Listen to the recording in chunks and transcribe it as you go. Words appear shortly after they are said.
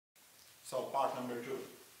So part number 2.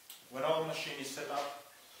 When our machine is set up,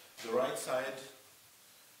 the right size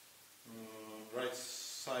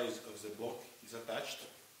of the block is attached.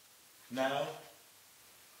 Now,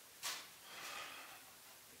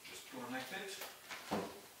 just connect it.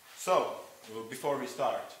 So, before we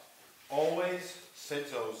start, always set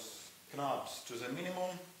those knobs to the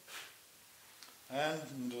minimum,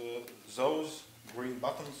 and those green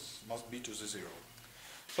buttons must be to the 0.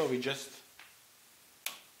 So we just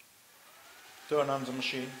turn on the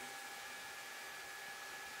machine,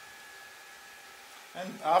 and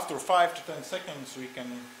after 5 to 10 seconds we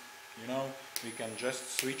can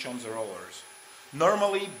just switch on the rollers.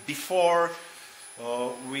 Normally, before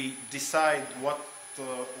we decide what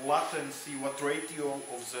latency, what ratio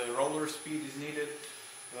of the roller speed is needed,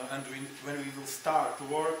 and when we will start to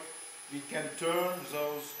work, we can turn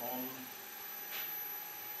those on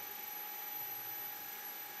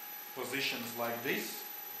positions like this,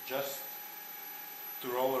 just the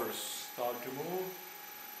rollers start to move,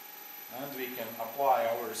 and we can apply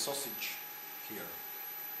our sausage here.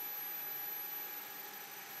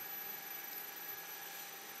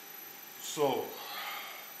 So,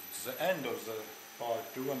 it's the end of the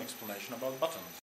part 2, an explanation about buttons.